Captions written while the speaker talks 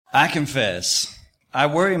I confess, I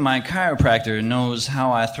worry my chiropractor knows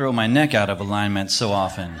how I throw my neck out of alignment so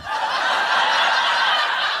often.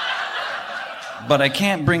 But I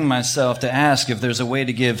can't bring myself to ask if there's a way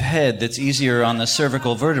to give head that's easier on the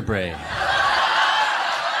cervical vertebrae.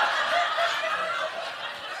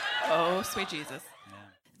 Oh, sweet Jesus.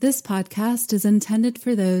 This podcast is intended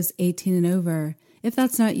for those 18 and over. If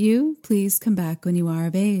that's not you, please come back when you are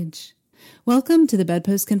of age. Welcome to the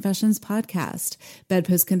Bedpost Confessions podcast.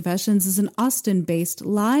 Bedpost Confessions is an Austin-based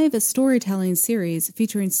live storytelling series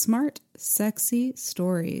featuring smart, sexy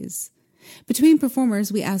stories. Between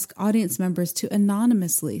performers, we ask audience members to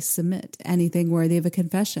anonymously submit anything worthy of a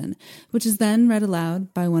confession, which is then read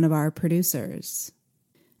aloud by one of our producers.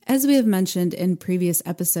 As we have mentioned in previous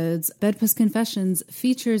episodes, Bedpost Confessions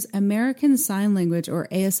features American Sign Language or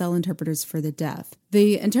ASL interpreters for the deaf.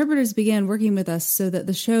 The interpreters began working with us so that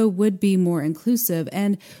the show would be more inclusive,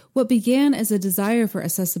 and what began as a desire for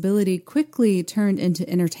accessibility quickly turned into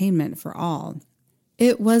entertainment for all.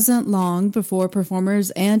 It wasn't long before performers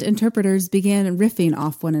and interpreters began riffing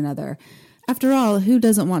off one another. After all, who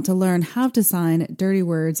doesn't want to learn how to sign dirty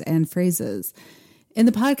words and phrases? In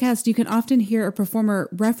the podcast, you can often hear a performer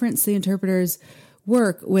reference the interpreter's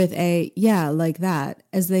work with a "yeah, like that"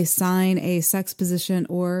 as they sign a sex position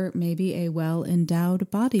or maybe a well-endowed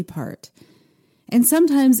body part. And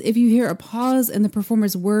sometimes if you hear a pause in the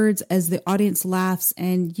performer's words as the audience laughs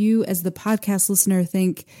and you as the podcast listener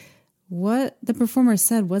think, what the performer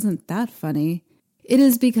said wasn't that funny, it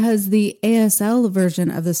is because the ASL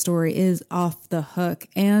version of the story is off the hook,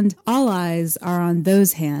 and all eyes are on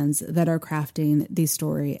those hands that are crafting the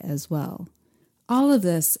story as well. All of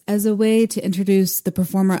this as a way to introduce the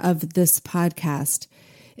performer of this podcast.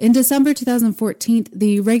 In December 2014,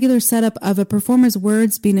 the regular setup of a performer's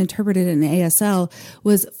words being interpreted in ASL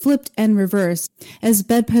was flipped and reversed as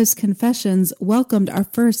Bedpost Confessions welcomed our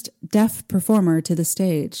first deaf performer to the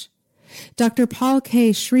stage. Dr. Paul K.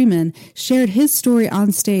 Schreeman shared his story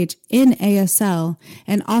on stage in ASL,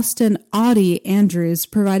 and Austin Audie Andrews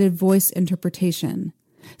provided voice interpretation.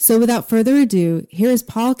 So without further ado, here is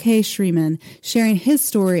Paul K. Schreeman sharing his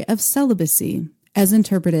story of celibacy as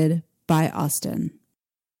interpreted by Austin.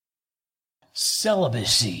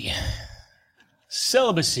 Celibacy.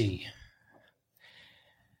 Celibacy.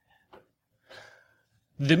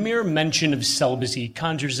 The mere mention of celibacy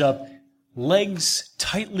conjures up legs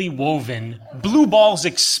tightly woven, blue balls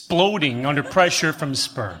exploding under pressure from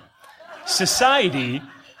sperm. Society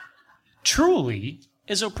truly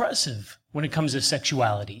is oppressive when it comes to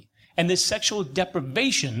sexuality, and this sexual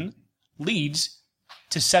deprivation leads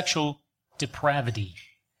to sexual depravity.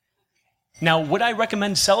 Now, would I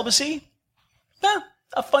recommend celibacy?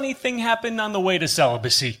 A funny thing happened on the way to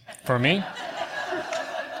celibacy for me.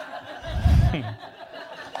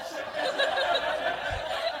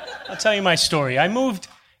 I'll tell you my story. I moved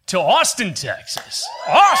to Austin, Texas.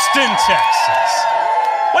 Austin, Texas.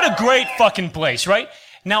 What a great fucking place, right?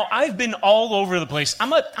 Now, I've been all over the place.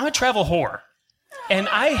 I'm a travel whore. And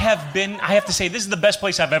I have to say, this is the best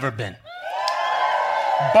place I've ever been.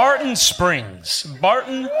 Barton Springs.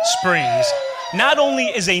 Barton Springs not only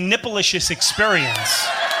is a nipplicious experience,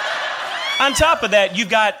 on top of that, you've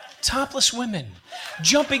got topless women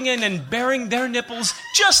jumping in and baring their nipples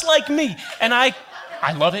just like me. And I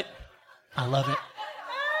love it. I love it.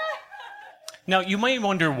 Now, you may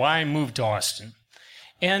wonder why I moved to Austin.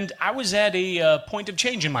 And I was at a point of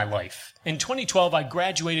change in my life. In 2012, I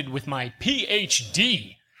graduated with my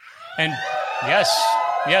PhD. And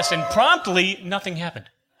yes, and promptly, nothing happened.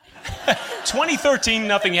 2013,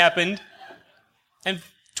 nothing happened. And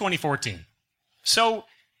 2014. So,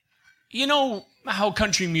 you know how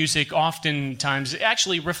country music oftentimes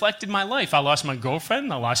actually reflected my life. I lost my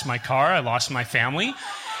girlfriend, I lost my car, I lost my family.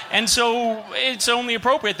 And so it's only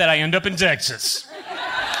appropriate that I end up in Texas.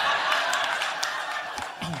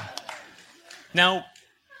 Now,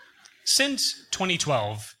 since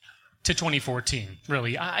 2012 to 2014,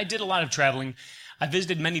 really, I did a lot of traveling. I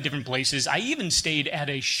visited many different places. I even stayed at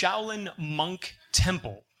a Shaolin monk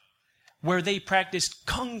temple where they practiced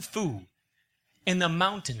kung fu in the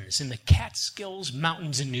mountains, in the Catskills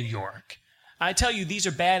Mountains in New York. I tell you, these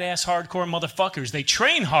are badass, hardcore motherfuckers. They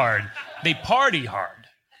train hard. They party hard.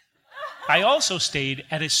 I also stayed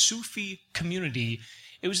at a Sufi community.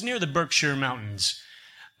 It was near the Berkshire Mountains.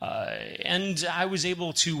 And I was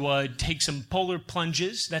able to take some polar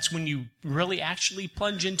plunges. That's when you really actually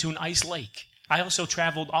plunge into an ice lake. I also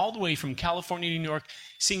traveled all the way from California to New York,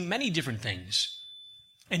 seeing many different things.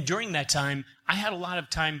 And during that time, I had a lot of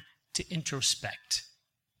time to introspect.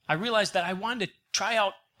 I realized that I wanted to try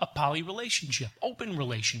out a poly relationship, open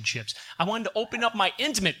relationships. I wanted to open up my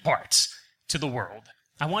intimate parts to the world.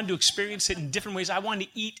 I wanted to experience it in different ways. I wanted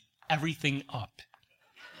to eat everything up.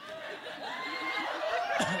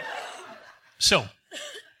 So,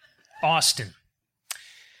 Austin.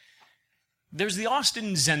 There's the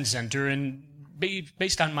Austin Zen Center, and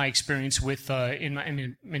based on my experience with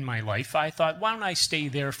in my life, I thought, why don't I stay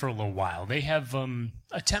there for a little while? They have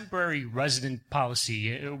a temporary resident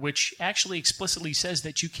policy, which actually explicitly says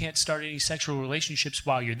that you can't start any sexual relationships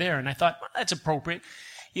while you're there. And I thought, well, that's appropriate.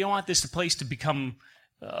 You don't want this place to become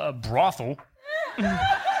a brothel,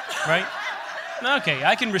 right? Okay,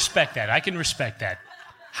 I can respect that.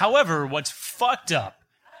 However, what's fucked up,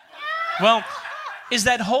 well, is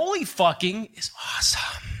that holy fucking is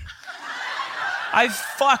awesome. I've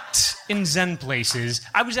fucked in Zen places.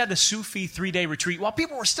 I was at a Sufi 3-day retreat. While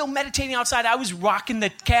people were still meditating outside, I was rocking the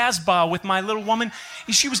Casbah with my little woman.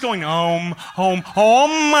 She was going, home. Oh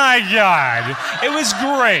my God. It was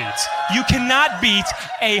great. You cannot beat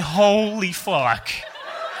a holy fuck.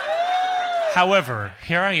 However,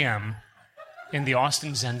 here I am in the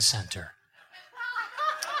Austin Zen Center.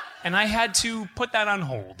 And I had to put that on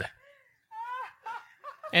hold.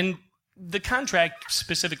 And the contract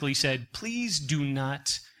specifically said, please do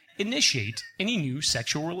not initiate any new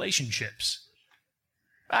sexual relationships.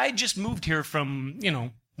 I just moved here from,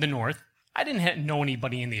 the north. I didn't know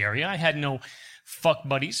anybody in the area. I had no fuck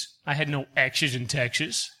buddies. I had no exes in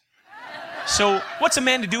Texas. So what's a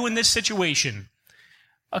man to do in this situation?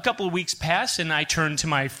 A couple of weeks pass, and I turn to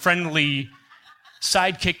my friendly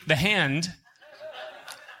sidekick, the Hand.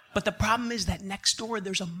 But the problem is that next door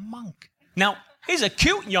there's a monk. Now, he's a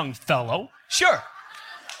cute young fellow, sure.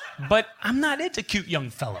 But I'm not into cute young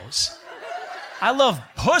fellows. I love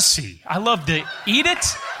pussy. I love to eat it.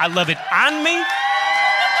 I love it on me.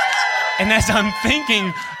 And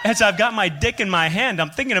as I've got my dick in my hand,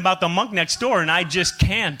 I'm thinking about the monk next door, and I just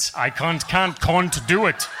can't. I can't do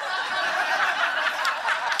it.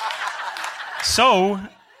 So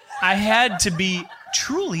I had to be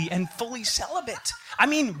truly and fully celibate. I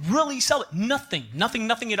mean, really celibate.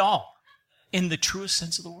 Nothing at all. In the truest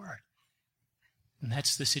sense of the word. And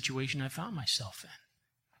that's the situation I found myself in.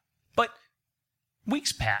 But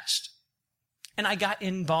weeks passed, and I got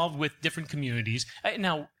involved with different communities.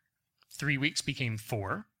 Now, 3 weeks became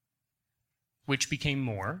 4, which became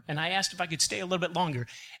more, and I asked if I could stay a little bit longer,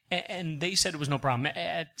 and they said it was no problem.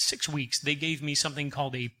 At 6 weeks, they gave me something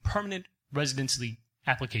called a permanent residency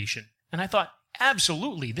application. And I thought,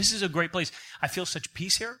 absolutely, this is a great place. I feel such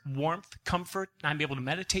peace here, warmth, comfort. I'm able to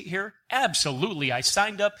meditate here. Absolutely. I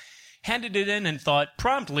signed up, handed it in, and thought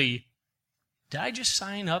promptly, did I just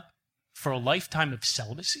sign up for a lifetime of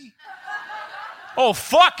celibacy? Oh,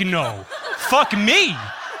 fuck no. Fuck me.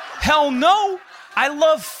 Hell no. I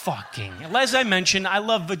love fucking. As I mentioned, I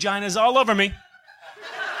love vaginas all over me.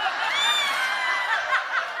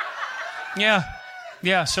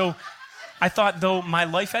 Yeah, so I thought, though, my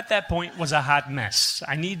life at that point was a hot mess.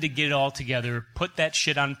 I needed to get it all together, put that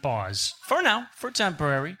shit on pause. For now, for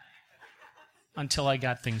temporary, until I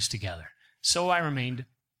got things together. So I remained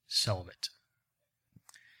celibate.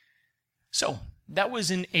 So, that was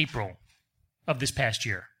in April of this past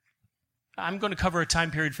year. I'm going to cover a time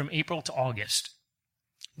period from April to August.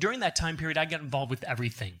 During that time period, I got involved with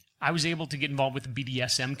everything. I was able to get involved with the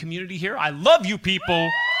BDSM community here. I love you people.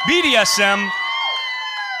 BDSM.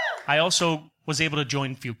 I also was able to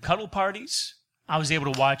join a few cuddle parties. I was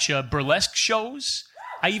able to watch burlesque shows.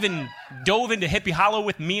 I even dove into Hippie Hollow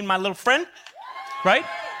with me and my little friend. Right?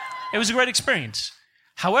 It was a great experience.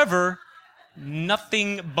 However,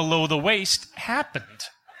 nothing below the waist happened.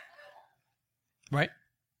 Right?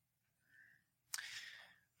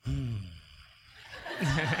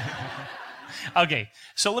 Okay,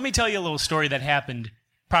 so let me tell you a little story that happened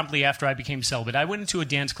promptly after I became celibate. I went into a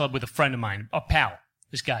dance club with a friend of mine, a pal,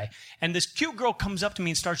 this guy, and this cute girl comes up to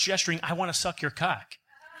me and starts gesturing, I want to suck your cock.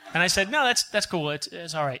 And I said, no, that's cool,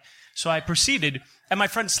 it's all right. So I proceeded, and my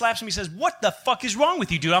friend slaps me and says, what the fuck is wrong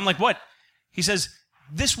with you, dude? I'm like, what? He says,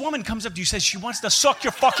 this woman comes up to you and says she wants to suck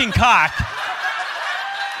your fucking cock.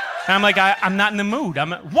 And I'm like, I'm not in the mood.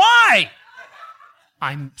 Why?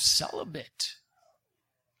 I'm celibate.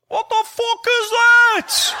 What the fuck is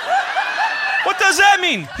that? What does that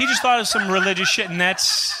mean? He just thought of some religious shit, and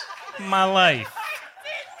that's my life.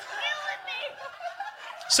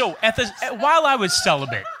 So, while I was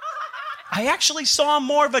celibate, I actually saw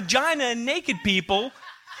more vagina and naked people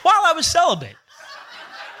while I was celibate.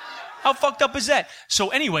 How fucked up is that? So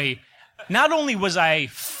anyway, not only was I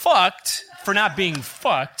fucked for not being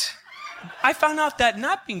fucked, I found out that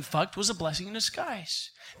not being fucked was a blessing in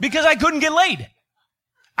disguise. Because I couldn't get laid.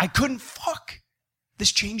 I couldn't fuck.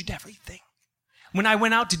 This changed everything. When I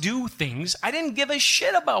went out to do things, I didn't give a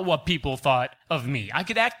shit about what people thought of me. I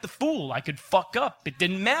could act the fool. I could fuck up. It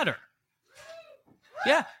didn't matter.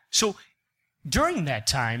 Yeah. So during that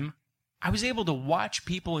time, I was able to watch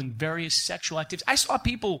people in various sexual activities. I saw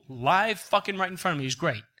people live fucking right in front of me. It was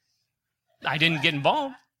great. I didn't get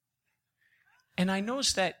involved. And I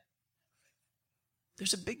noticed that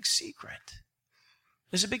there's a big secret.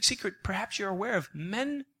 There's a big secret perhaps you're aware of.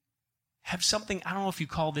 Men have something, I don't know if you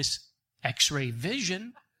call this X-ray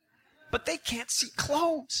vision, but they can't see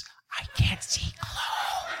clothes. I can't see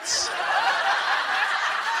clothes.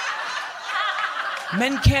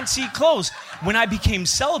 Men can't see clothes. When I became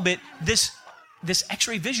celibate, this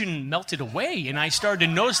X-ray vision melted away, and I started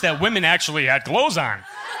to notice that women actually had clothes on.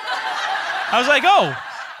 I was like, oh,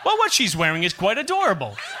 well, what she's wearing is quite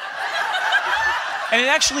adorable. And it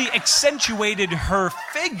actually accentuated her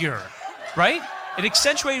figure, right? It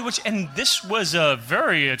accentuated and this was a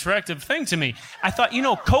very attractive thing to me. I thought,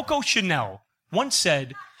 Coco Chanel once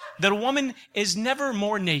said that a woman is never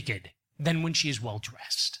more naked than when she is well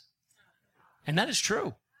dressed. And that is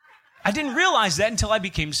true. I didn't realize that until I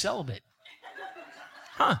became celibate.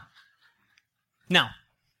 Now,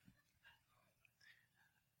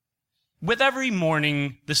 with every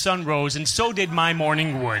morning, the sun rose, and so did my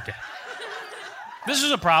morning wood. This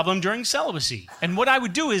was a problem during celibacy. And what I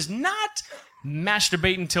would do is not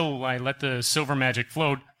masturbate until I let the silver magic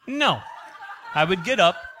float. No. I would get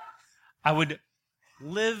up. I would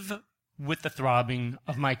live with the throbbing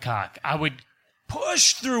of my cock. I would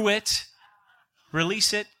push through it,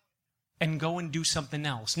 release it, and go and do something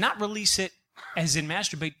else. Not release it as in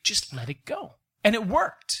masturbate, just let it go. And it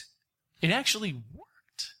worked. It actually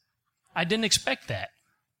worked. I didn't expect that.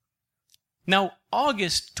 Now,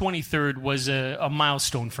 August 23rd was a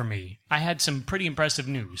milestone for me. I had some pretty impressive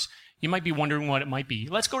news. You might be wondering what it might be.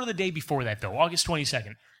 Let's go to the day before that, though, August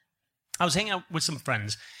 22nd. I was hanging out with some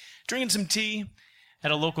friends, drinking some tea at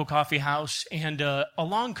a local coffee house, and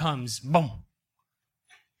along comes, boom,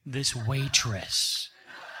 this waitress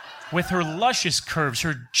with her luscious curves,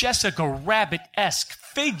 her Jessica Rabbit-esque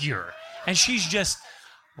figure, and she's just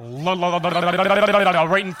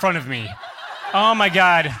right in front of me. Oh, my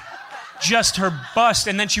God. Just her bust,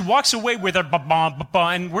 and then she walks away with her ba-ba,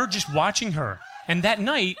 and we're just watching her. And that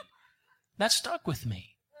night, that stuck with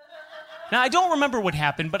me. Now, I don't remember what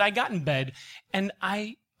happened, but I got in bed, and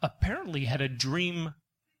I apparently had a dream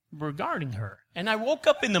regarding her. And I woke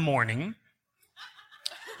up in the morning,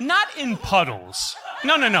 not in puddles.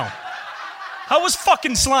 No. I was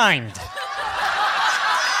fucking slimed.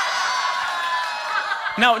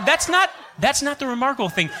 Now, that's not the remarkable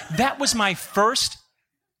thing. That was my first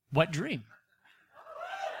wet dream.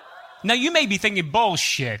 Now, you may be thinking,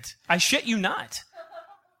 bullshit. I shit you not.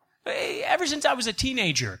 Ever since I was a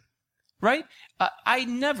teenager, right? I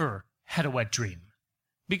never had a wet dream.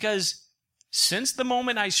 Because since the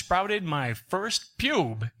moment I sprouted my first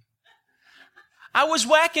pube, I was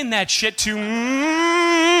whacking that shit to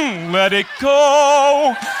let it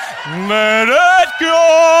go, let it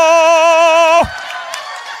go.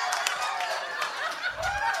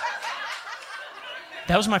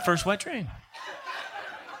 That was my first wet dream.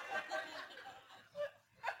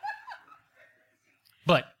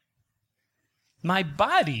 But my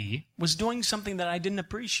body was doing something that I didn't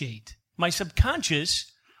appreciate. My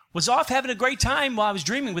subconscious was off having a great time while I was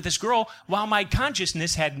dreaming with this girl, while my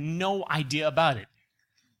consciousness had no idea about it.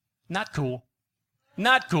 Not cool.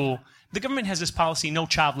 Not cool. The government has this policy, no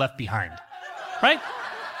child left behind. Right?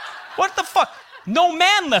 What the fuck? No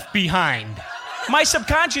man left behind. My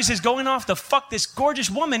subconscious is going off to fuck this gorgeous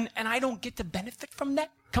woman, and I don't get to benefit from that?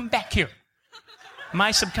 Come back here.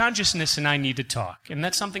 My subconsciousness and I need to talk, and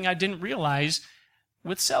that's something I didn't realize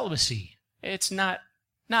with celibacy. It's not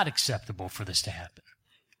acceptable for this to happen.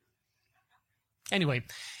 Anyway,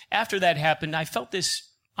 after that happened, I felt this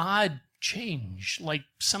odd change, like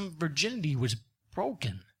some virginity was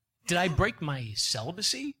broken. Did I break my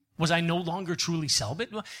celibacy? Was I no longer truly celibate?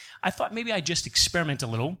 I thought maybe I'd just experiment a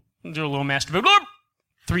little, do a little masturbation.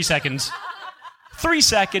 3 seconds. 3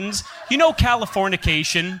 seconds. You know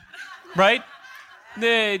Californication, right?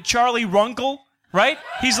 The Charlie Runkle, right?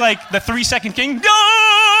 He's like the 3-second king.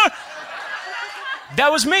 Ah!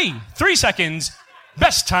 That was me. 3 seconds.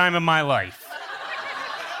 Best time of my life.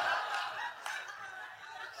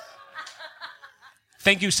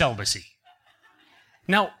 Thank you, celibacy.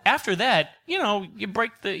 Now, after that, you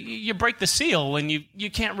break the seal and you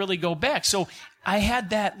can't really go back. So I had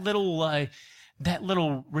that little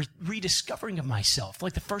rediscovering of myself,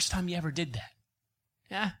 like the first time you ever did that.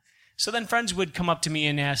 Yeah. So then friends would come up to me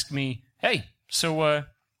and ask me, "Hey, so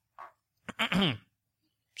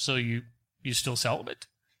you still celibate?"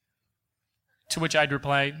 To which I'd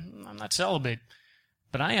reply, I'm not celibate,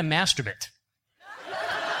 but I am masturbate.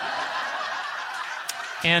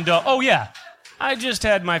 And, oh yeah, I just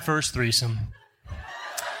had my first threesome.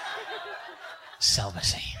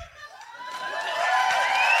 Celibacy.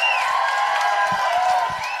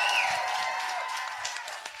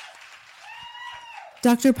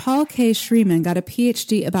 Dr. Paul K. Schreeman got a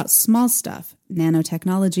PhD about small stuff,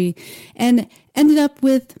 nanotechnology, and ended up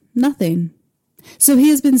with nothing. So he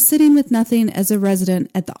has been sitting with nothing as a resident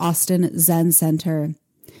at the Austin Zen Center.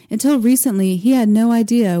 Until recently, he had no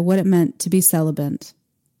idea what it meant to be celibate.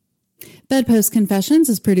 Bedpost Confessions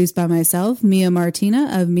is produced by myself, Mia Martina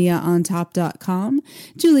of MiaOnTop.com,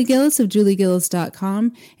 Julie Gillis of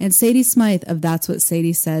JulieGillis.com, and Sadie Smythe of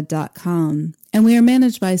That'sWhatSadieSaid.com. And we are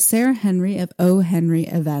managed by Sarah Henry of O. Henry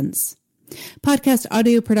Events. Podcast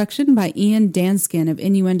audio production by Ian Danskin of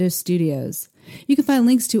Innuendo Studios. You can find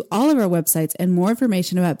links to all of our websites and more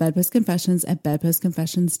information about Bedpost Confessions at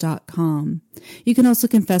bedpostconfessions.com. You can also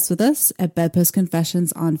confess with us at Bedpost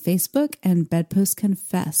Confessions on Facebook and Bedpost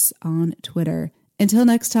Confess on Twitter. Until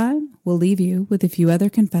next time, we'll leave you with a few other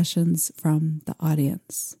confessions from the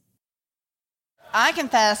audience. I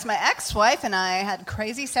confess my ex-wife and I had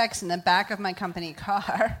crazy sex in the back of my company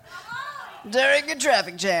car during a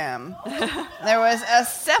traffic jam. There was a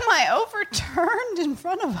semi overturned in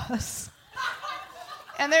front of us.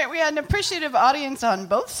 And we had an appreciative audience on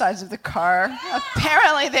both sides of the car.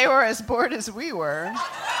 Apparently they were as bored as we were.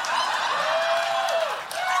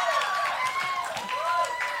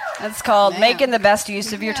 That's called making the best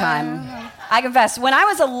use of your time. I confess, when I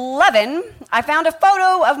was 11, I found a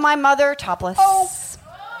photo of my mother topless. Oh.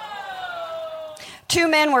 2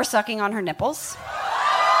 men were sucking on her nipples.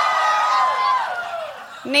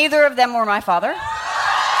 Neither of them were my father.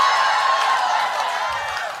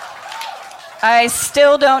 I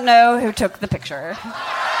still don't know who took the picture.